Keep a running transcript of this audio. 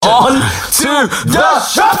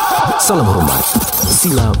Salam hormat.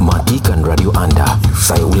 Sila matikan radio anda.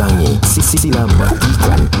 Saya ulangi, sila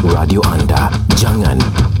matikan radio anda. Jangan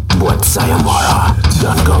buat saya marah.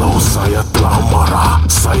 Dan kalau saya telah marah,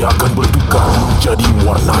 saya akan bertukar menjadi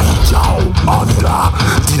warna hijau. Anda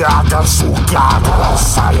tidak akan suka kalau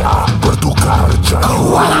saya bertukar jadi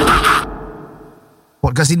warna.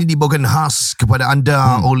 Podcast ini dibawakan khas kepada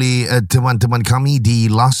anda oleh teman-teman kami di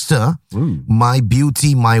Luster. My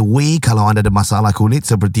Beauty, My Way. Kalau anda ada masalah kulit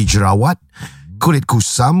seperti jerawat, kulit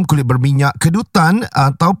kusam, kulit berminyak, kedutan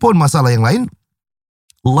ataupun masalah yang lain,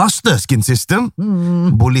 Luster Skin System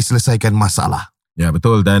boleh selesaikan masalah. Ya,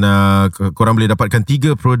 betul. Dan korang boleh dapatkan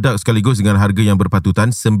 3 produk sekaligus dengan harga yang berpatutan,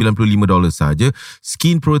 $95 saja.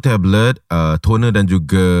 Skin Pro Tablet, toner dan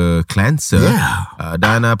juga cleanser.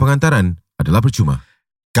 Dan pengantaran adalah percuma.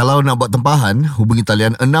 Kalau nak buat tempahan, hubungi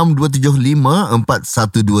talian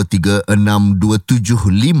 6275-4123,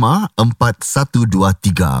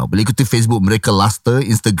 6275-4123. Boleh ikuti Facebook mereka Luster,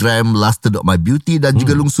 Instagram luster.mybeauty dan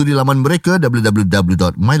juga lungsuri laman mereka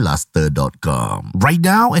www.myluster.com. Right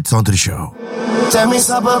now, it's on to the show. Tell me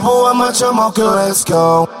something, boy, macam okay, let's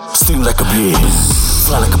go. Sting like a bee,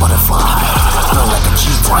 fly like a butterfly, run like a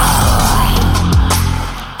cheetah,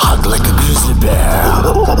 hug like a grizzly bear.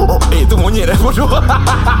 Itu monyet bodoh.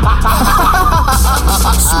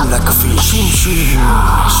 Swim like a fish,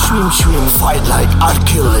 swim, fight like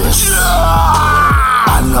Achilles.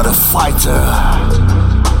 I'm not a fighter,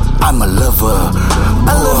 I'm a lover.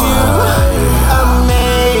 I love you,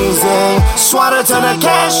 amazing. Swallow to the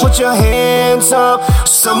cash, put your hands up.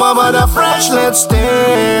 Some of the fresh, let's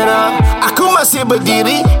stand up. Aku masih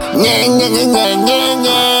berdiri. Nye.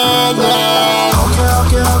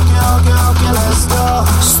 Okay, let's go.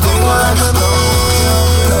 Sting like a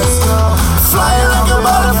bee, let's go. Fly like a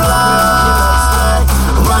butterfly,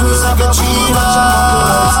 run like a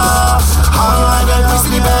cheetah, hug like a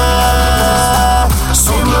grizzly bear,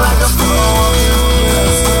 swim like a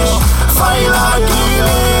fish, fight like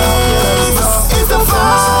Achilles. It's the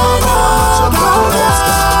final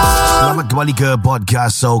countdown. Selamat kembali ke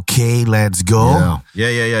podcast Okay, let's go.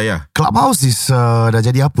 Ya. Clubhouse dah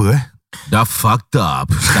jadi apa Dah fucked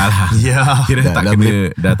up. Dah lah. Kira dah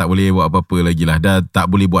dah tak boleh buat apa-apa lagi lah. Dah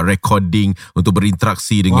tak boleh buat recording untuk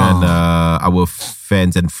berinteraksi dengan our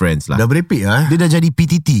fans and friends lah. Dah berepek Dia dah jadi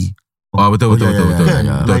PTT. Betul.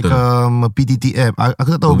 Like PTT app.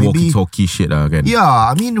 Aku tak tahu, maybe walkie-talkie shit lah kan.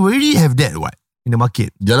 Yeah, I mean we already have that in the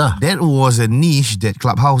market. Jalah. That was a niche that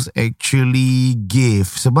Clubhouse actually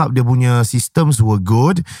gave. Sebab dia punya systems were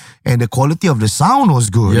good and the quality of the sound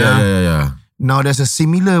was good. Yeah. Now there's a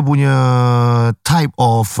similar punya type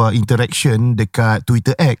of interaction dekat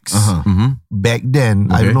Twitter X. Back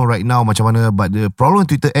then, I don't know right now macam mana, but the problem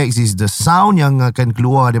with Twitter X is the sound yang akan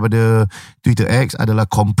keluar daripada Twitter X adalah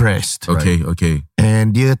compressed. Okay.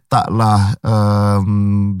 And dia taklah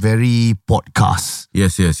very podcast.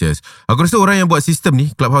 Yes. Aku rasa orang yang buat sistem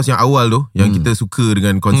ni, Clubhouse yang awal tu, yang kita suka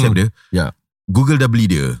dengan konsep dia, Google dah beli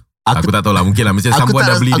dia. Aku tak tahu lah, mungkin lah macam sambuan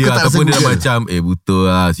dah beli dia, ataupun dia dah macam betul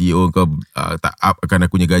lah CEO kau tak up akan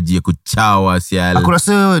aku punya gaji, aku caw lah sial. Aku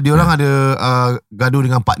rasa diorang ada gaduh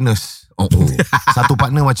dengan partners. Satu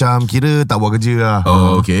partner macam kira tak buat kerja lah.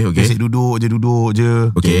 Okay. Asyik duduk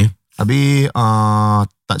je. Okay. Habis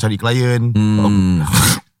tak cari klien.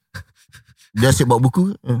 Dia asyik bawa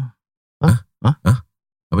buku.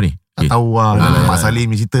 Apa ni? Tak tahu lah. Mak Salim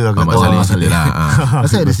ni cerita. Mak Salim cerita lah.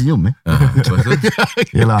 Asal ada senyum Lepas tu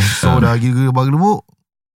yelah. So dah gila bagi lebuk,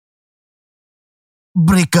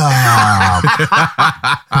 break up.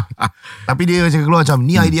 Tapi dia macam keluar macam,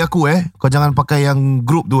 ni idea aku kau jangan pakai yang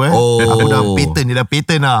group tu Aku dah pattern. Dia dah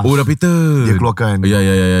pattern lah. dah pattern dia keluarkan.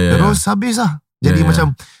 Ya. Terus habis lah. Jadi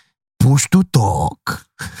macam push to talk.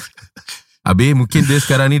 Habis mungkin dia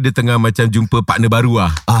sekarang ni dia tengah macam jumpa partner baru lah.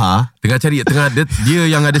 Tengah cari dia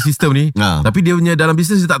yang ada sistem ni. Tapi dia punya dalam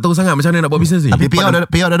bisnes dia tak tahu sangat macam mana nak buat bisnes ni. Tapi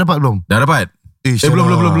payout dah dapat belum? Dah dapat.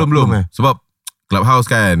 Belum. Sebab Clubhouse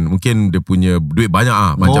kan, mungkin dia punya duit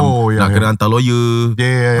banyak macam nak kena hantar lawyer.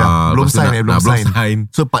 Belum sign.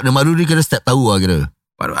 So partner baru ni kena step tahu lah kira.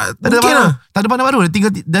 Tak ada partner baru.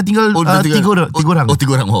 Dah tinggal 3 orang. 3 orang.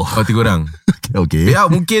 3 orang. Okay. Payout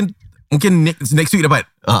mungkin next week dapat.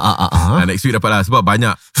 Next week dapat lah. Sebab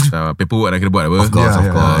banyak paperwork nak kena buat apa. Of course.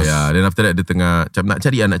 Then after that dia tengah macam nak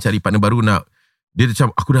cari partner baru. Dia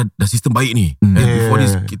macam aku dah sistem baik ni. Before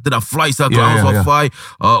this kita dah fly satu house of fly.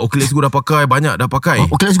 Okay, let's go dah pakai. Banyak dah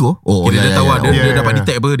pakai. Okay, let's go. Dia tahu dia dapat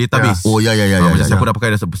detect apa database. Ya. Siapa dah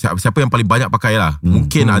pakai, siapa yang paling banyak pakai lah.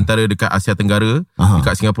 Mungkin antara dekat Asia Tenggara,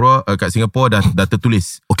 dekat Singapura dah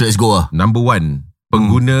tertulis. Okay, let's go lah. Number 1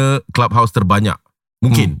 pengguna Clubhouse terbanyak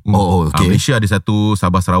Mungkin. Okay. Malaysia ada satu,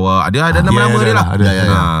 Sabah Sarawak. Ada nama-nama dia lah.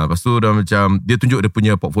 Lepas tu dah macam dia tunjuk dia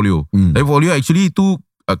punya portfolio. Tapi portfolio actually itu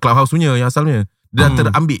Clubhouse punya yang asalnya. Dia dah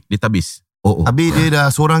terambil database. Habis dia dah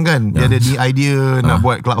seorang kan. Dia ada ni idea nak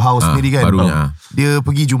buat Clubhouse sendiri kan. Barunya. Dia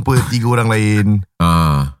pergi jumpa 3 orang lain.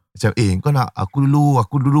 Macam kau nak aku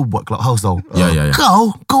dulu buat Clubhouse tau. Ya.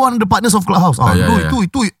 Kau one of the partners of Clubhouse.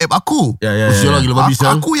 Itu app aku. Ya.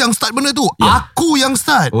 Aku yang start benda tu. Aku yang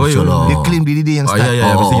start. Dia claim diri dia yang start.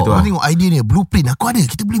 Mesti gitu. Kau tengok idea ni, blueprint aku ada.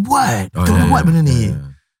 Kita boleh buat. Kita boleh buat benda ni.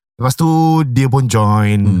 Lepas tu dia pun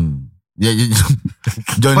join.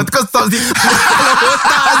 Join. Kau stop sih.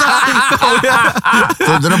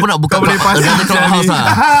 So dia pun nak buka boleh pasti Clubhouse lah.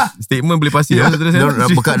 Statement boleh pasti lah. Dia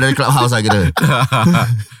nak buka dari Clubhouse lah kira.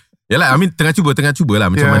 Yalah, tengah cuba lah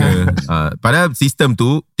macam mana. Padahal sistem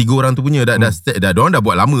tu 3 orang tu punya dah diorang dah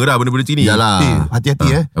buat lama dah benda-benda macam ni. Yalah. Hati-hati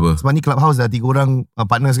Apa? Sebab ni Clubhouse dah 3 orang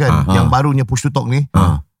partners kan. Yang barunya push to talk ni.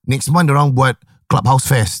 Next month diorang buat Clubhouse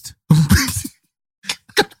Fest.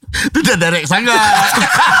 Tu dah direct sangat.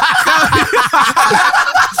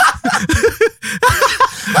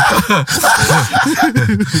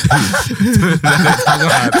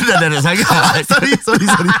 Tu dah direct sangat.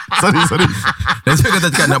 Sorry. Dan saya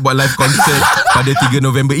kata cakap nak buat live concert pada 3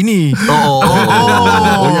 November ini.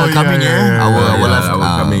 Coming Our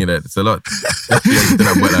coming that. So lot yang kita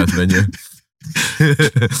nak buat lah sebenarnya.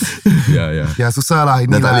 Ya. Susah lah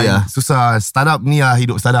ini lah. Susah. Startup ni lah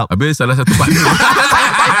hidup startup. Habis salah satu partner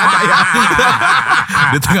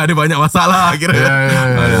dia tengah ada banyak masalah kira.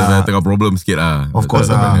 Dia tengah problem sikit lah. Of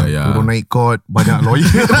course lah. Turun naik court, banyak lawyer.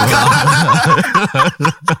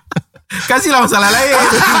 Kasihlah masalah lain.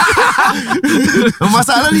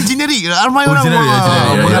 Masalah ni generic. Ramai orang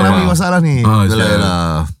mengalami masalah ni.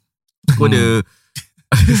 Aku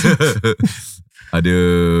ada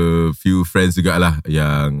few friends jugalah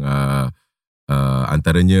yang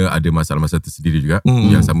antaranya ada masalah-masalah tersendiri juga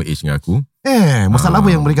yang sama age dengan aku. Masalah apa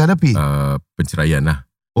yang mereka hadapi? Penceraian lah.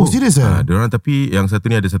 Serius lah? Diorang tapi yang satu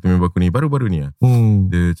ni ada satu member aku ni baru-baru ni lah.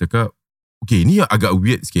 Dia cakap okay, ni agak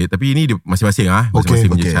weird sikit, tapi ini dia masing-masing masing-masing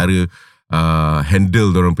punya cara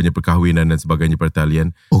handle diorang punya perkahwinan dan sebagainya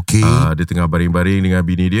pertalian. Dia tengah baring-baring dengan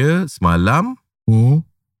bini dia semalam.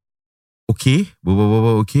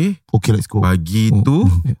 Berbual okay, let's go. Pagi tu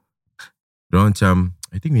diorang macam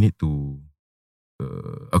I think we need to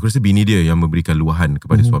aku rasa bini dia yang memberikan luahan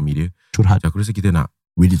kepada suami dia. Curhat. Aku rasa kita nak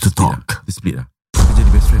we need to talk. Kita split lah. Kita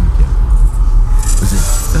jadi best friend.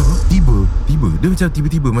 Tiba dia macam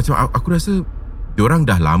tiba-tiba macam aku rasa diorang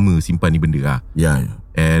dah lama simpan ni benda lah.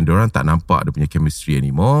 And diorang tak nampak dia punya chemistry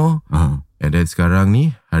anymore. And then sekarang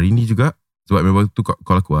ni hari ni juga sebab memang tu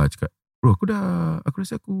call aku cakap, bro aku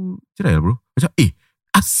rasa aku cerai lah bro. Macam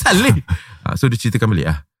asal ni. So dia ceritakan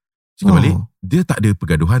balik Cakap balik, dia tak ada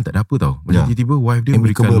pergaduhan, tak ada apa tau. Macam tiba-tiba wife dia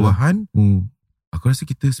memberikan luahan. Aku rasa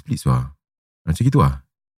kita split macam gitu lah.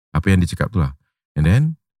 Apa yang dia cakap tu lah. And then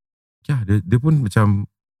dia pun macam,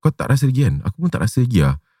 kau tak rasa lagi kan? Aku pun tak rasa lagi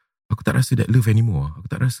lah. Aku tak rasa that love anymore. Aku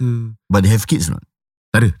tak rasa. But they have kids not?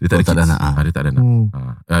 Tak ada. Dia tak ada kids. Dia tak ada nak.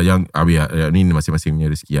 Yang ni masing-masing punya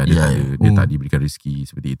rezeki lah. Dia tak diberikan rezeki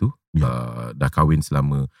seperti itu. Dah kahwin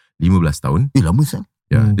selama 15 tahun. Lama sah.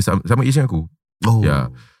 Dia sama age aku.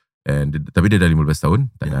 Tapi dia dah 15 tahun,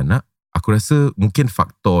 tak ada anak. Aku rasa mungkin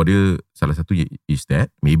faktor dia salah satu is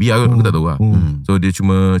that. Maybe aku tak tahu lah. So dia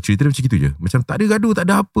cuma cerita dia macam gitu je. Macam tak ada gaduh, tak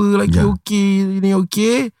ada apa lagi. Ini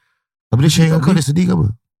okay. Tapi dia share dengan kau, dia sedih ke apa?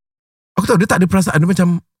 Aku tahu dia tak ada perasaan. Dia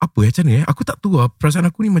macam apa macam ni Aku tak tahu lah.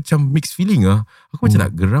 Perasaan aku ni macam mixed feeling lah. Aku macam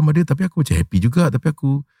nak geram ada, tapi aku macam happy juga. Tapi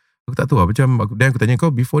aku tak tahu lah. Macam dan aku tanya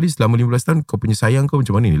kau, before this selama 15 tahun, kau punya sayang kau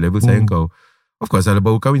macam mana ni? Level sayang kau? Of course Sal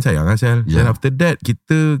baru kahwin sayang lah Sal. Then after that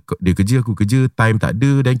dia kerja, aku kerja, time tak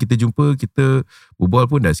ada. Dan kita jumpa, kita berbual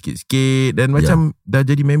pun dah sikit-sikit. Dan macam dah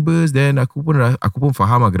jadi members. Dan aku pun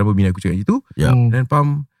faham lah kenapa bini aku cakap gitu. Dan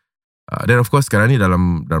faham. Dan of course sekarang ni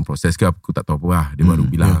dalam proses ke, aku tak tahu apa lah. Dia baru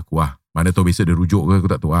bilang aku mana tahu besok dia rujuk ke, aku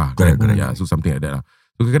tak tahu lah. Correct. So something like that lah.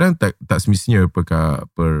 So kadang-kadang tak semestinya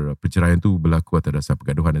perceraian tu berlaku atas dasar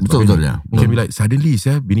pergaduhan dan sebagainya. Betul. Can be like suddenly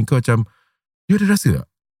bini kau macam, you ada rasa tak?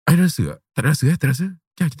 I rasa tak? Tak rasa tak rasa?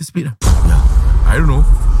 Kita split lah. I don't know.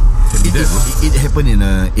 It happened in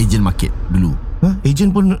agent market dulu.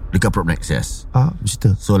 Agent pun dekat Propnex, yes.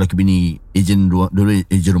 Cerita. So laki bini agent dulu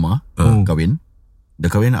agent rumah kahwin.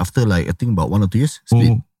 Dah kahwin after like I think about 1 or 2 years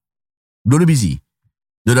split. Dua busy.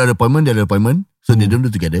 Dia ada appointment, so they don't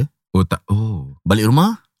do together. Balik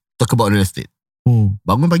rumah, talk about real estate.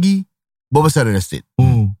 Bangun pagi, bawa pasal real estate.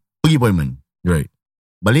 Pergi appointment. Right.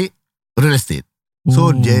 Balik real estate.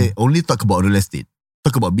 So they only talk about real estate.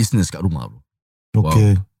 Talk about business kat rumah bro.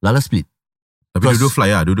 Okay. Lala split. Tapi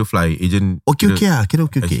dua-dua fly agent. Okay lah. Kira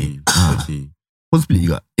okay. I see. Pun split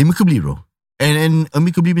juga. Amicably bro. And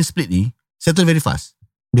amicably punya split ni settle very fast.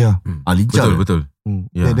 Yeah. Lincah. Betul.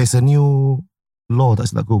 Yeah. There's a new law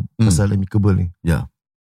tak silap aku pasal amicable ni. Yeah.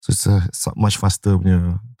 So it's much faster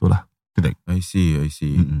punya. Betul lah. Correct. I see.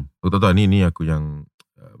 Aku tahu ni aku yang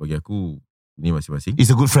bagi aku ni masing-masing.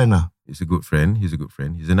 He's a good friend lah. He's a good friend.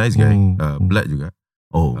 He's a nice guy. Blood juga.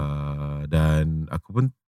 Dan aku pun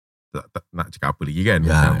tak nak cakap apa lagi kan.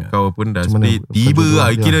 Kau pun dah split. Tiba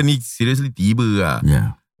lah. Kira ni seriously tiba lah.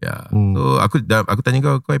 Yeah. So aku tanya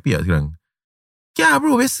kau happy tak sekarang? Ya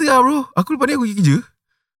bro, biasa lah bro. Aku lepas ni aku pergi kerja.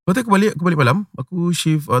 Lepas tu aku balik malam. Aku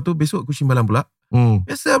shift tu besok aku shift malam pula.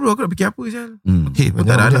 Biasa lah bro, aku nak fikir apa sial. Okay, aku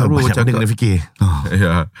tak ada anak bro. Macam kau kena fikir.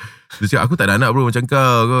 Ya. Terus aku tak ada anak bro macam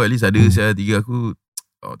kau at least ada saya 3 aku.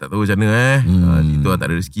 Tak tahu macam mana itu tak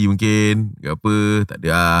ada rezeki mungkin ke apa, tak ada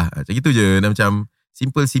lah. Macam gitu je. Macam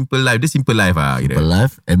simple life. Dia simple life lah kira. Simple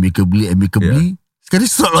life. Amicably. Sekarang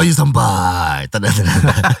surat lawyer sampai. Tak ada.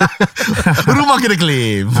 Rumah kena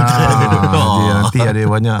claim. Nanti ada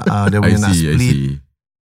banyak dia punya nak split.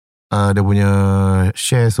 Dia punya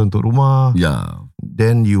shares untuk rumah.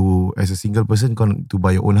 Then you as a single person kau to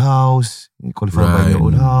buy your own house, qualify buy your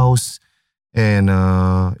own house. And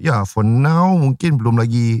for now mungkin belum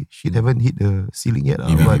lagi shit haven't hit the ceiling yet.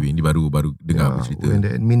 Ini baru dengar cerita. When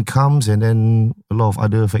the admin comes and then a lot of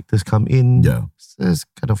other factors come in. So it's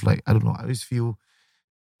kind of like I don't know. I always feel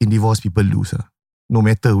in divorce people lose. No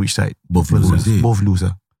matter which side, both lose.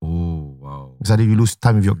 Oh wow. Misalnya you lose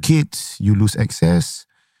time with your kids, you lose access.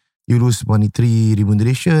 You lose monetary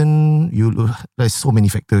remuneration. You lose, there's so many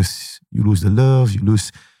factors. You lose the love. You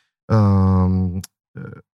lose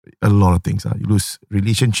a lot of things. You lose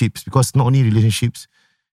relationships because not only relationships,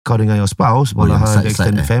 kau dengan your spouse, malahan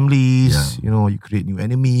extended families. You know, you create new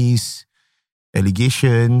enemies,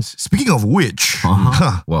 allegations. Speaking of which,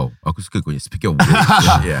 wow, aku suka kau. Speaking of which,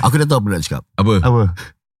 aku dah tahu apa nak cakap. Apa?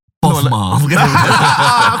 Pofma.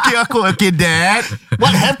 Okay, Dad.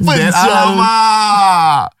 What happened?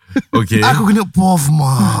 Alamak. Okay. Aku kena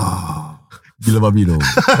Pofma. Gila babi tu.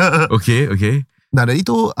 Okay. Nah, dari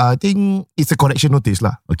itu I think it's a correction notice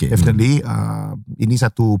lah. Okay. Definitely ini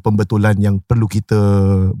satu pembetulan yang perlu kita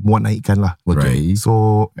muat naikkan lah. Okay.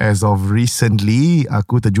 So as of recently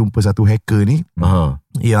aku terjumpa satu hacker ni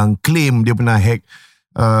yang claim dia pernah hack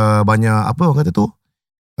banyak apa orang kata tu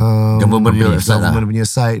government punya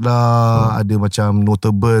site lah. Ada macam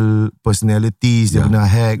notable personalities dia pernah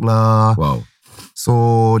hack lah. Wow.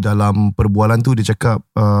 So dalam perbualan tu dia cakap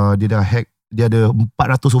dia dah hack, dia ada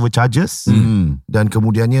 400 overcharges dan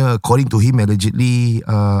kemudiannya according to him allegedly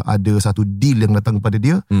ada satu deal yang datang kepada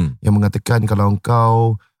dia yang mengatakan kalau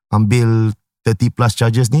kau ambil 30 plus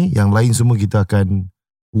charges ni, yang lain semua kita akan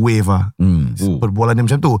waive lah. Perbualan dia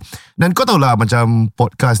macam tu. Dan kau tahulah macam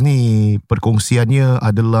podcast ni perkongsiannya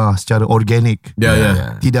adalah secara organik.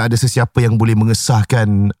 Tidak ada sesiapa yang boleh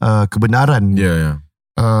mengesahkan kebenaran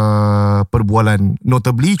perbualan.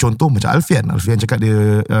 Notably contoh macam Alfian cakap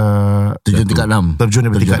dia terjun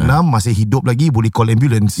dari tingkat 6 masih hidup lagi, boleh call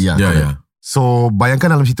ambulance. So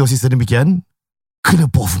bayangkan dalam situasi sedemikian kena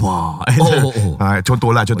Pofma.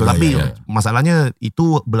 Contoh. Tapi masalahnya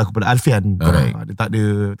itu berlaku pada Alfian. Dia tak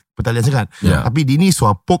ada pertalian sangat. Tapi Dini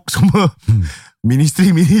swapok semua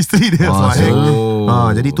ministry dia.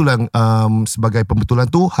 Jadi itulah sebagai pembetulan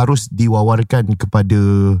tu harus diwawarkan kepada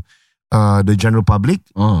the general public.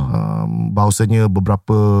 Bahawasanya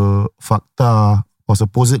beberapa fakta or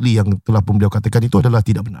supposedly yang telah pun beliau katakan itu adalah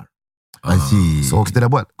tidak benar. So kita dah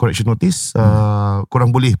buat correction notice.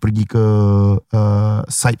 Korang boleh pergi ke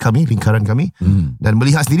site kami, lingkaran kami, dan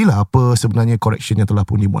melihat sendirilah apa sebenarnya correction yang telah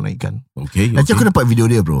pun dimuat naikkan. Okay. Nanti aku dapat video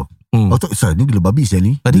dia bro. Aku tak, ni gila babi saya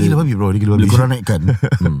ni. Dia gila babi bro. Dia gila babi. Korang naikkan.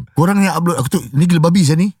 Korang yang upload aku tu, ni gila babi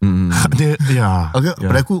saya ni.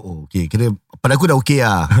 Pada aku okay, pada aku dah okay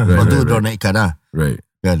lah. Lepas tu korang naikkan lah.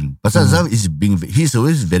 Kan. Pasal Zaf he's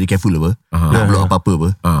always very careful apa. Upload apa-apa apa.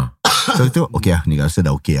 So itu okay lah. Ni rasa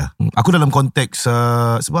dah okay lah. Aku dalam konteks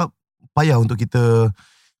sebab payah untuk kita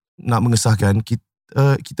nak mengesahkan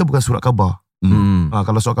kita bukan surat khabar.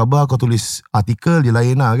 Kalau surat khabar kau tulis artikel dia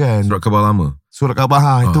lain lah kan. Surat khabar lama. Surat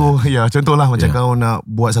khabar itu contohlah macam kau nak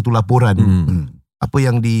buat satu laporan. Apa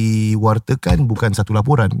yang diwartakan bukan satu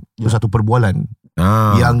laporan, itu satu perbualan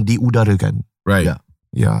yang diudarakan.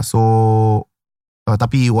 So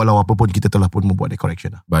tapi walau apa pun kita telah pun membuat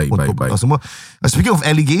correction lah. Baik. Semua. Speaking of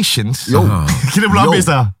allegations, kita belum habis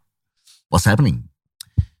lah. What's happening?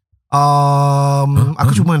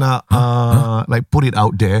 Aku cuma nak like put it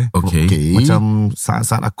out there. Okay. Macam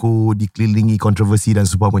saat-saat aku dikelilingi kontroversi dan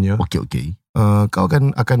sebagainya. Okay. Kau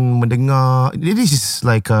akan mendengar. This is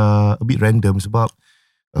like a bit random sebab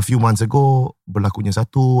a few months ago berlakunya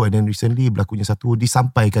satu, and then recently berlakunya satu,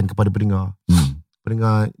 disampaikan kepada pendengar.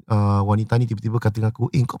 Pendengar wanita ni tiba-tiba kata dengan aku,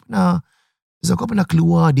 kau pernah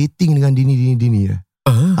keluar dating dengan Dini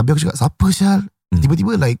Habis aku cakap, siapa Syal?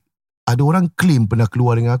 Tiba-tiba like ada orang claim pernah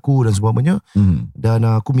keluar dengan aku dan sebagainya. Dan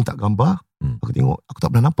aku minta gambar. Aku tengok, aku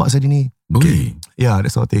tak pernah nampak saya ni. Okay. Yeah, that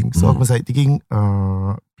sort of thing. So aku masih thinking,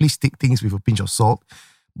 please take things with a pinch of salt.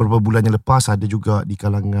 Beberapa bulan yang lepas ada juga di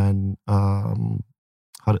kalangan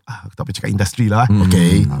aku tak boleh cakap industri lah.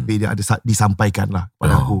 Okay. Habis dia ada disampaikan lah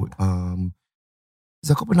pada aku.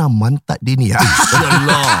 Kau pernah mantat dia ni?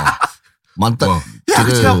 Allah. Mantat. Ya,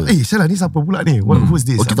 aku cakap, salah ni siapa pula ni? Who's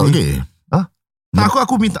this? Okay, tak okay.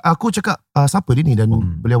 Aku cakap siapa dia ni, dan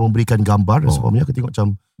beliau memberikan gambar dan sebagainya. Aku tengok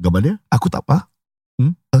macam gambar dia? Aku tak apa.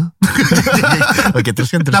 Okay,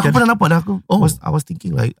 teruskan. Aku pernah nampak dah. I was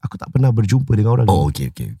thinking like aku tak pernah berjumpa dengan orang ni.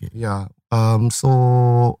 Okay. Yeah. So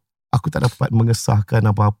aku tak dapat mengesahkan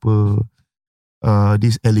apa-apa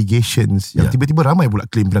these allegations yang tiba-tiba ramai pula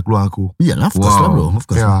claim pernah keluar aku. Iyalah, of course lah bro. Of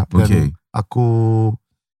course. Yeah, dan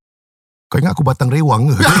kau ingat aku batang rewang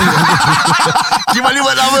ke? Gimana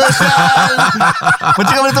buat lama Syal?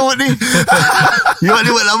 Macam mana tahu ni? Gimana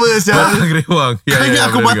buat lama Syal? Batang rewang. Kau ingat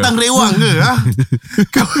aku batang rewang ke?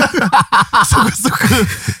 Suka-suka.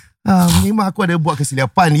 Memang aku ada buat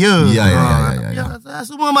kesilapan je. Ya.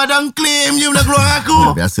 Semua madang claim je benda keluar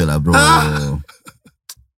aku. Biasalah bro.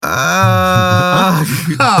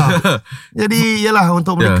 Jadi yalah,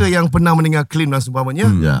 untuk mereka yang pernah mendengar claim dan sebagainya,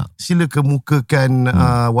 sila kemukakan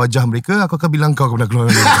wajah mereka. Aku akan bilang kau pernah keluar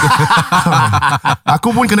dengan dia. Aku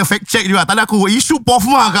pun kena fact check juga. Tak ada aku isu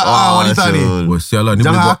POFMA kat wanita ni. Sial lah, ni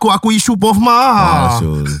jangan aku isu POFMA.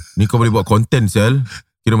 Ni kau boleh buat content Sial.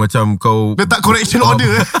 Kira macam kau letak correction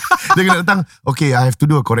order. Dia kena datang, okay, I have to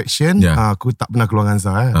do a correction. Aku tak pernah keluar dengan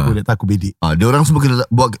Zah. Aku letak aku bedik. Dia orang semua kena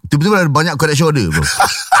buat. Tiba-tiba ada banyak correction order bro.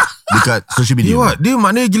 Dekat social media. Dia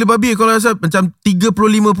maknanya gila babi kalau rasa macam 35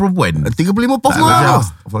 perempuan. 35 perempuan.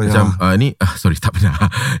 Macam ni sorry tak pernah.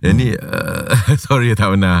 Yang ni sorry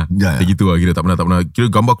tak pernah. Kayak gitu lah, kira tak pernah. Kira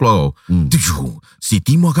gambar keluar kau.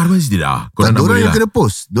 Siti Makarman tidak. Diorang yang kena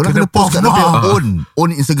post. Diorang kena post kat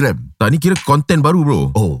own Instagram. Tak, ni kira konten baru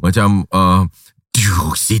bro. Macam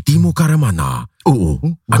Siti Mukaramana.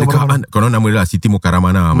 Adakah konon nama dia lah Siti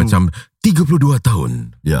Mukaramana. Macam 32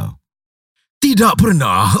 tahun. Ya. Tidak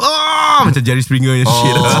pernah. Macam Jerry Springer yang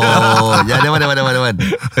shit. Ya, dewan.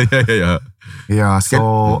 Ya,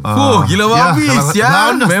 so gila babi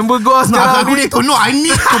sial. Member gua sekarang ni.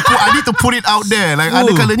 I need to put it out there. Like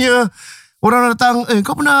ada kalanya orang datang,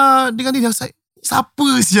 kau pernah dengan dia? Siapa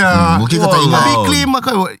sial? Mungkin kau tak ingat. Tapi claim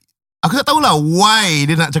aku tak tahulah why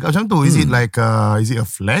dia nak cakap macam tu. Is it like is it a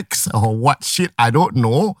flex or what shit? I don't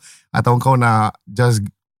know. Atau kau nak just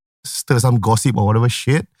stir some gossip or whatever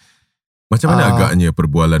shit. Macam mana agaknya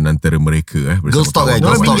perbualan antara mereka girl talk ada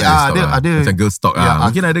macam girl talk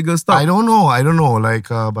mungkin ada girl talk. I don't know like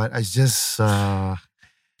but I just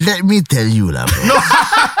let me tell you lah bro.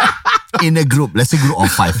 In a group, let's say group of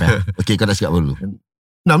 5 Okay, kau dah cakap dulu.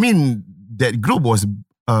 No, I mean that group was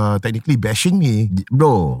technically bashing me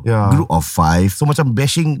bro. Group of 5. So macam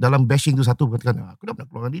dalam bashing tu, satu katakan aku dah pernah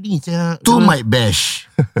keluar dengan dia ni. 2 might bash.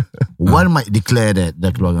 1 might declare that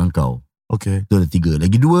dah keluar dengan kau. Okay. Tu ada 3.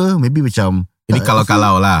 Lagi 2 maybe macam ini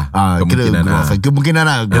kalau-kalau lah. Kemungkinan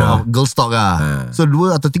lah. Girl talk lah. So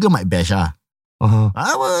 2 atau 3 might bash lah.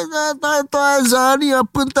 Tuan Azhar ni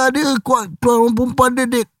apa tak ada kuat keluar orang perempuan dia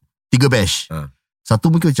date. 3 bash. 1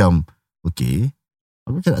 mungkin macam okay,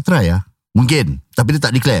 aku macam nak try lah. Mungkin. Tapi dia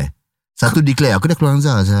tak declare. 1 declare, aku dah keluar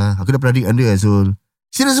dengan Azhar. Aku dah pernah date dengan dia Azul.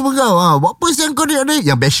 Serius apa kau? Buat apa siang kau dia?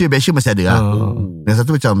 Yang basher masih ada lah. Yang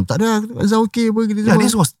 1 macam tak ada, Azhar okay apa gitu.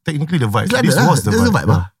 This was technically the vibe. This was the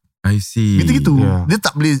vibe lah. I see. Gitu-gitu. Dia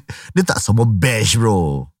tak boleh, dia tak semua bash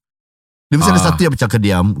bro. Dia mesti ada 1 yang macam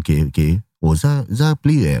kediam. Okay. Zah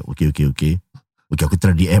player Okay, aku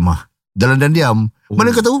try DM lah. Dalam dan diam.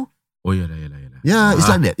 Mana kau tahu? Yalah. Ya,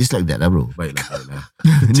 it's like that lah bro. Baiklah.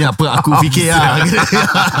 Ni apa aku fikir lah.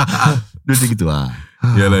 Dia macam gitu lah.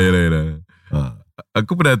 Yalah.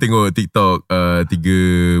 Aku pernah tengok TikTok 3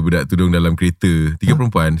 budak tudung dalam kereta, 3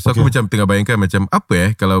 perempuan. So aku macam tengah bayangkan macam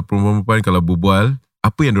apa kalau perempuan kalau berbual,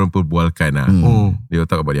 apa yang diorang perbualkan lah. Dia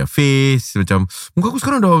talk about their face. Macam muka aku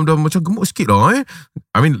sekarang dah macam gemuk sikit dah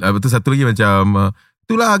I mean betul satu lagi macam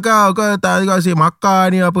itulah kau tak kasi makan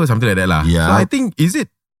ni apa, something like that lah. So I think is it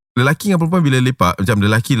lelaki dengan perempuan bila lepak, macam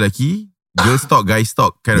lelaki girls talk, guys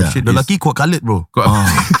talk kind of shit. Lelaki kuat kalit bro.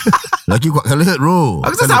 Laki kuat colored bro.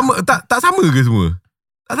 Aku rasa sama. Tak sama ke semua?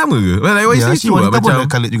 Tak sama ke? Like what you say true lah. Macam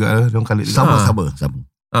Macam colored juga. Diorang colored juga. Sama.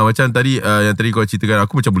 macam tadi yang tadi kau ceritakan,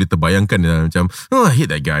 aku macam boleh terbayangkan macam, I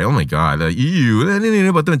hate that guy. Oh my god, like, ew. Ni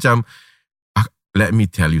lepas tu macam, let me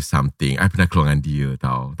tell you something. I pernah keluar dengan dia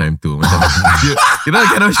tau. Time tu macam dia, you know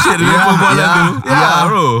kind of shit dia perbualan tu.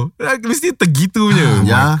 Bro. Mesti tergitu punya.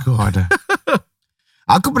 Oh my god.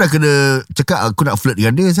 Aku pernah kena cakap aku nak flirt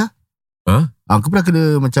dengan dia sah. Aku pernah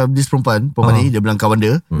kena macam this perempuan ni, dia bilang kawan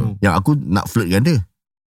dia yang aku nak flirt dengan dia.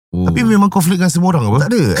 Tapi memang kau flirt dengan semua orang apa?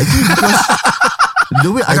 Tak ada. Actually because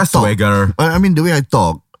the way I talk, swagger. I mean the way I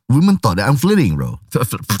talk, women thought that I'm flirting, bro.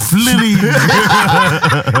 Flirting.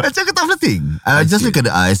 Macam aku tak flirting. I just look at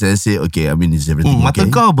the eyes and say, okay, I mean, is everything Mata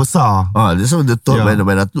okay? kau besar. That's what they thought when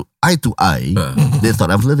eye to eye, they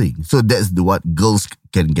thought I'm flirting. So that's what girls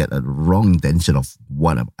can get a wrong intention of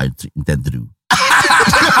what I intend to do.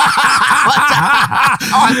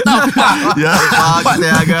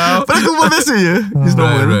 Padahal aku buat biasa je. It's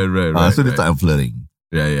normal. Right. So they thought I'm flirting.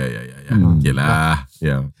 Ya. Okay lah.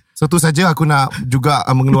 So tu saja aku nak juga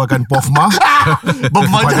mengeluarkan pofma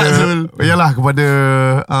kepada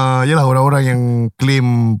orang-orang yang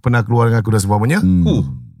claim pernah keluar dengan aku dan sebagainya.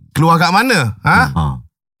 Keluar kat mana?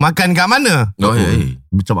 Makan kat mana?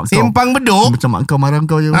 Macam mak Simpang Bedok. Macam mak kau marah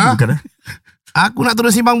kau je. Bukan Aku nak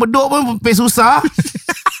turun Simpang Bedok pun susah.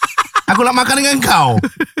 Aku nak makan dengan kau.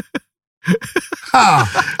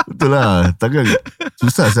 Betul lah. Takkan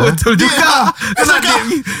susah sah. Betul juga.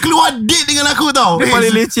 Keluar date dengan aku tau. Dia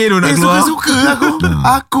paling leceh tu nak keluar. Suka-suka aku.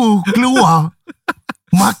 Aku keluar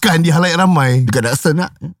makan di halayak ramai. Dekat Duxton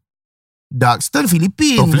nak. Duxton,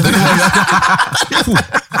 Filipin. Betul.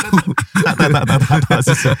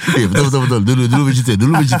 Dulu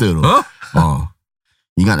bercerita tu.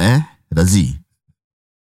 Ingat Razi.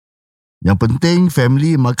 Yang penting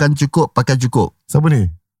family makan cukup, pakai cukup. Siapa ni?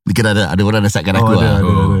 Ni kena ada orang nasihatkan aku ada.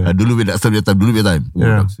 Dulu Duxton punya time.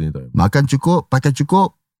 Makan cukup, pakai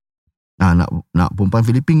cukup. Nak perempuan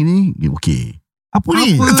Filipin ni okey. Apa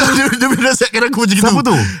ni? Dia nasihatkan aku macam gitu. Siapa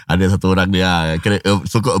tu? Ada satu orang dia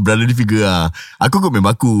so-called brotherly figure lah. Aku kot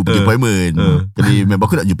member aku pergi appointment. Jadi member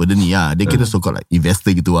aku nak jumpa dia ni lah. Dia kira so-called like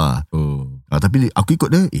investor gitu lah. Tapi aku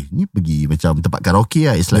ikut dia, ni pergi macam tempat karaoke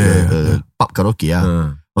lah. It's like pub karaoke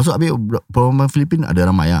lah. Maksud habis perempuan Filipin ada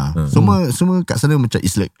ramai lah. Semua kat sana macam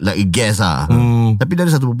it's like a guest lah. Tapi dia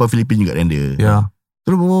ada satu perempuan Filipin juga dengan dia.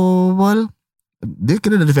 Terus berbual, dia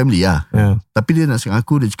kena dari family lah. Tapi dia nak cakap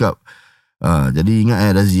aku, dia cakap, jadi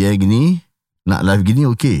ingat Razi gini, nak live gini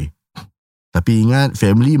okey. Tapi ingat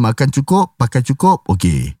family makan cukup, pakai cukup,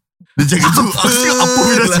 okey. Dia cakap tu, aku cakap apa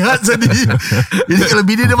benda sihat tadi. Jadi kalau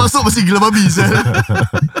bini dia masuk mesti gila babi.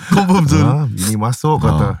 Confirm betul. Bini masuk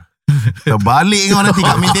kata terbalik kau nanti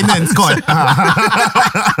kat maintenance Scott.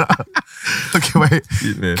 Okay, baik.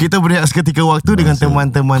 Kita berehat seketika waktu dengan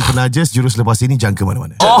teman-teman penajas. Jurus lepas ini jangan ke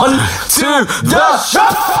mana-mana. On to the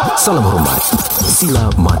shop. Salam hormat.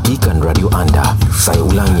 Sila matikan radio anda. Saya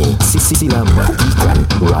ulangi, sila matikan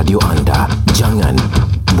radio anda. Jangan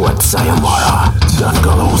buat saya marah. Dan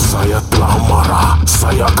kalau saya telah marah,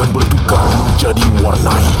 saya akan bertukar menjadi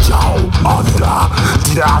warna hijau. Anda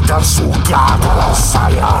tidak akan suka kalau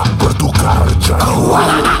saya bertukar jadi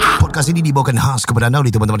warna. Podcast ini dibawakan khas kepada anda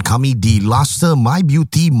oleh teman-teman kami di Luster My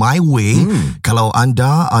Beauty My Way. Kalau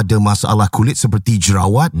anda ada masalah kulit seperti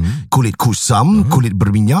jerawat, kulit kusam, kulit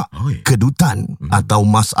berminyak, kedutan atau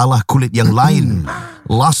masalah kulit yang lain,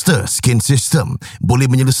 Luster Skin System boleh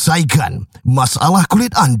menyelesaikan masalah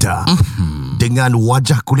kulit anda dengan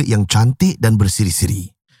wajah kulit yang cantik dan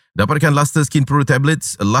bersiri-siri. Dapatkan Luster Skin Pro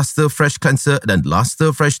Tablets, Luster Fresh Cleanser dan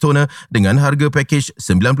Luster Fresh Toner dengan harga package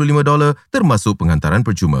 $95 termasuk penghantaran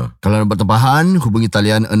percuma. Kalau nak bertempahan, hubungi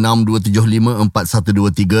talian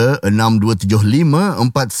 6275-4123,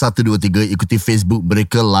 6275-4123. Ikuti Facebook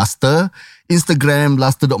mereka Luster, Instagram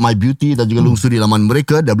luster.mybeauty dan juga lungsuri laman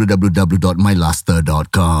mereka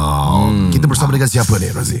www.myluster.com. Kita bersama dengan siapa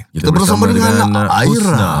ni, Razi? Kita bersama dengan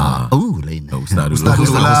Aira. Lain. Husna dulu.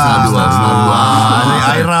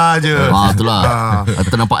 Aira je. Itulah.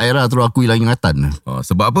 Ternampak Aira terus aku hilang ingatan.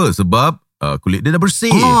 Sebab apa? Sebab kulit dia dah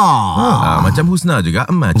bersih. Macam Husna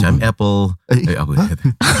juga, macam apple. Apa?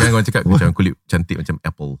 Kan orang cakap macam kulit cantik macam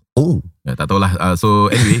apple. Tak tahulah.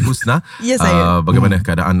 So anyway, Husna, Ya, saya. bagaimana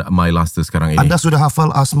keadaan My Luster sekarang ini? Anda sudah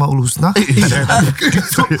hafal Asmaul Husna?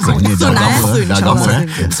 Sorry.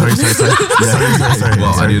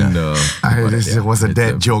 Wow, I didn't know. This was a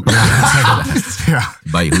dead joke.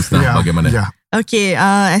 Baik Husna, bagaimana? Okay,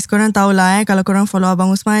 as korang tahulah kalau korang follow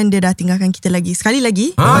Abang Usman, dia dah tinggalkan kita lagi. Sekali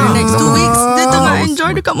lagi, for the next 2 weeks, dia tengah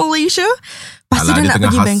enjoy dekat Malaysia. Lepas tu dia nak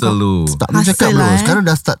pergi Bangkok. Tak boleh cakap bro. Sekarang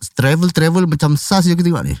dah start travel macam SAS je aku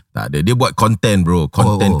tengok ni. Tak ada. Dia buat content bro.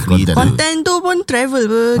 Content creator. Content tu pun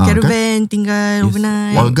travel caravan, tinggal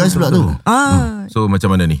overnight. All guys pula tu. So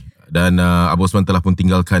macam mana ni? Dan Abang Osman telah pun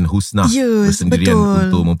tinggalkan Husna bersendirian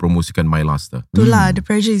untuk mempromosikan My Luster. Itulah, the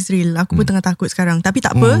pressure is real. Aku pun tengah takut sekarang. Tapi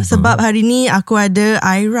tak apa, sebab hari ni aku ada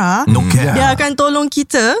Aira. Dia akan tolong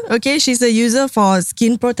kita. Okay, she's a user for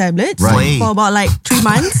Skin Pro tablets for about like 3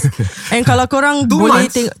 months. And kalau korang boleh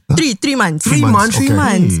tengok 3 months. 3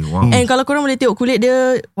 months. Wow. And kalau korang boleh tengok kulit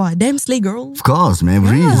dia, wah, damn slay girl. Of course, man.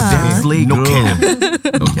 Damn slay girl.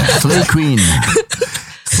 Slay queen.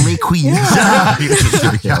 Slay queen.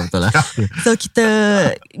 Betul lah. So kita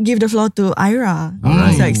give the floor to Aira.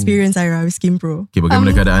 So experience Aira with Skin Pro. Okay,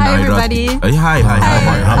 bagaimana keadaan hi Aira? Everybody. Hi.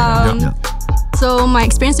 So my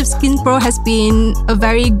experience with Skin Pro has been a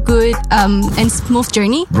very good and smooth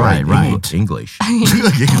journey. Right. English.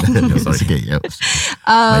 Sorry. Okay, yep.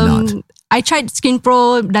 Why not? I tried Skin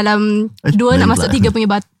Pro dalam 2 nak masuk 3 punya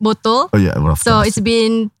botol. Oh yeah, well, of so course. it's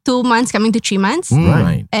been 2 months coming to 3 months.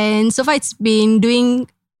 Right. And so far it's been doing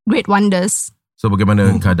great wonders. So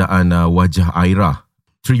bagaimana keadaan wajah Aira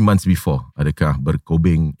 3 months before? Adakah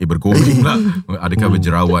berkobing lah? Adakah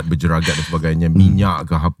berjerawat, berjeragat dan sebagainya? Minyak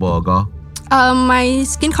ke apa ke? My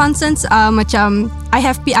skin concerns are macam I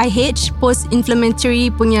have PIH, post-inflammatory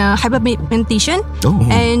punya hyperpigmentation,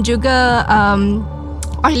 and juga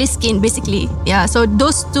oily skin basically. Yeah, so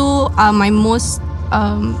those two are my most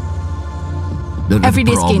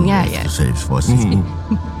everyday skin. Yeah.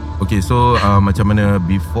 Okay, so macam mana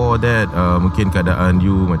before that mungkin keadaan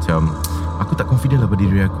you macam aku tak confident lah pada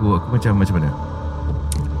diri aku macam mana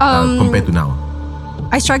compared to now?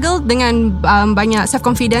 I struggle dengan banyak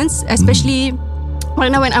self-confidence, especially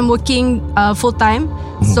when I'm working full time.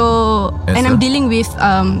 So and I'm dealing with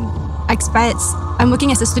expats. I'm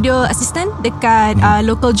working as a studio assistant dekat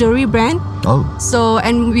local jewelry brand. So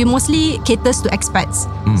and we mostly caters to expats.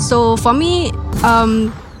 So for me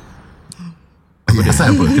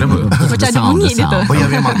Kenapa? macam ada bunyi dia tu. Oh ya,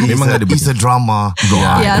 memang ada. It's a drama.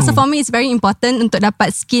 Yeah, so for me it's very important untuk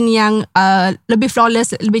dapat skin yang lebih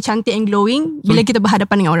flawless, lebih cantik and glowing bila kita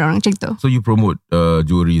berhadapan dengan orang-orang macam tu. So you promote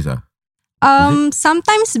jewelries lah?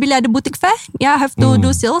 Sometimes bila ada boutique fair, I have to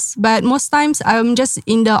do sales, but most times I'm just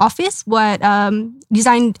in the office buat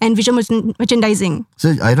design and visual merchandising.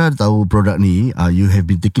 So Aira tahu produk ni, you have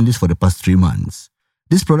been taking this for the past 3 months.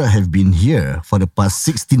 This product have been here for the past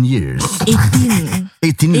 16 years.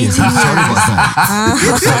 18 years. Sorry about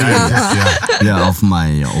that. Of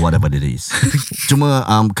my whatever it is. Cuma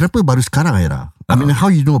kenapa baru sekarang Aira? I mean,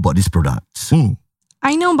 how you know about this product?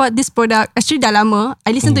 I know about this product actually dah lama.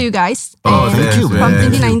 I listen to you guys. Thank you, from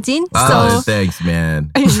man. 2019. So Thanks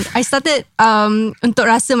man. I started untuk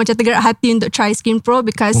rasa macam tergerak hati untuk try Skin Pro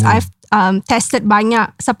because I've tested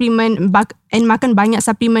banyak supplement and makan banyak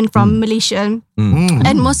supplement from Malaysia.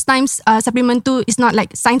 And most times supplement tu is not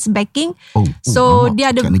like science backing. So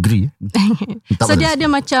dia ada negeri. So dia ada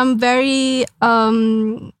macam very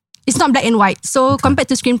it's not black and white. So compared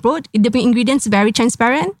to Skin Pro, the ingredients very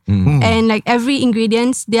transparent and like every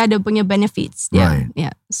ingredients dia ada punya benefits. Yeah.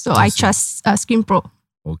 So I trust Skin Pro.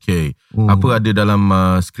 Okay. Apa ada dalam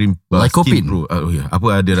Skin Pro? Apa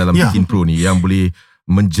ada dalam Skin Pro ni yang boleh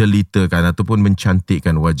menjelitakan ataupun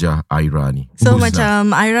mencantikkan wajah Aira ni? So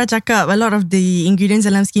macam Aira cakap, a lot of the ingredients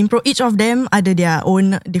dalam Skin Pro, each of them ada their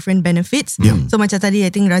own different benefits. So macam tadi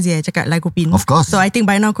I think Razia cakap lycopene. Of course. So I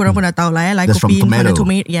think by now korang pun dah tahu lah lycopene. That's from tomato.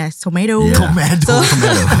 Tomato. Tomato.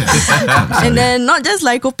 And then not just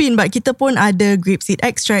lycopene, but kita pun ada grapeseed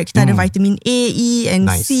extract, kita ada vitamin A, E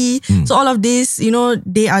and C. So all of this,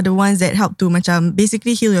 they are the ones that help to macam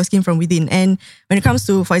basically heal your skin from within. And when it comes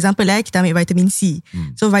to, for example kita ambil vitamin C.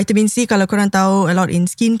 So vitamin C kalau korang tahu a lot in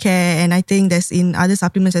skincare, and I think there's in other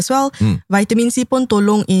supplements as well. Vitamin C pun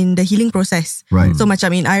tolong in the healing process. Right. So macam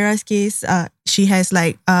in Aira's case, she has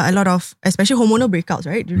like a lot of, especially hormonal breakouts,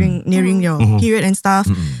 right? Nearing your period and stuff.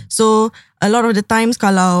 So a lot of the times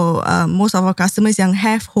kalau most of our customers yang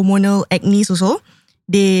have hormonal acne also,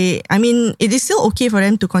 it is still okay for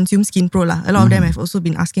them to consume Skin Pro lah. A lot of them have also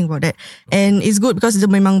been asking about that. And it's good because dia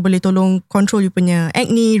memang boleh tolong control you punya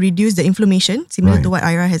acne, reduce the inflammation, similar to what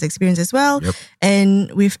Aira has experienced as well.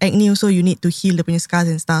 And with acne also, you need to heal the punya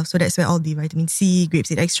scars and stuff. So that's where all the vitamin C,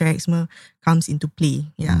 grapeseed extracts semua comes into play.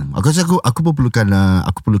 Yeah. Aku rasa aku pun perlukan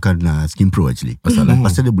Skin Pro actually.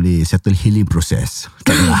 Pasal dia boleh settle healing process.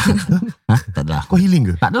 Tak adalah. Tak adalah. Kau healing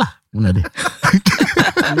ke? Tak adalah. Mana ada.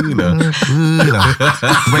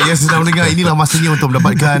 Baik, yang sedang mendengar, inilah masanya untuk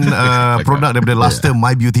mendapatkan produk daripada Luster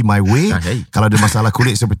My Beauty My Way. Kalau ada masalah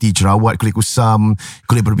kulit seperti jerawat, kulit kusam,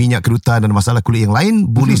 kulit berminyak, kerutan dan masalah kulit yang lain,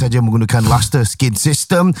 boleh saja menggunakan Luster Skin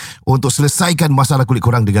System untuk selesaikan masalah kulit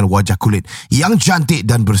korang dengan wajah kulit yang cantik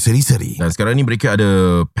dan berseri-seri. Dan sekarang ni mereka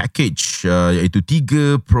ada package iaitu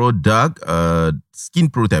 3 produk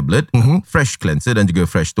Skin Pro Tablet, Fresh Cleanser dan juga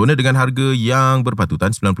Fresh Toner dengan harga yang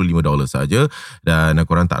berpatutan $95 saja, dan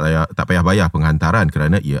korang tak payah bayar penghantaran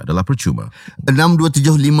kerana ia adalah percuma.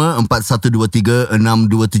 6275-4123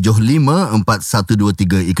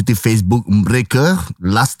 6275-4123. Ikuti Facebook mereka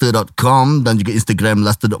luster.com dan juga Instagram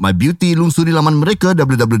luster.mybeauty. Lungsuri laman mereka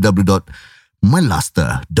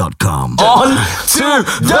www.myluster.com. On to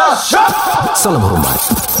the shop. Salam hormat.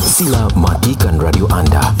 Sila matikan radio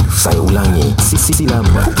anda. Saya ulangi, sila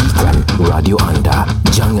matikan radio anda.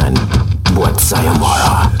 Jangan buat saya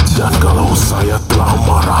marah. Dan kalau saya telah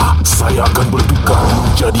marah, saya akan bertukar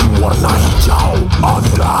menjadi warna hijau.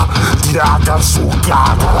 Anda tidak akan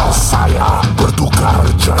suka kalau saya bertukar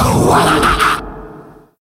jadi warna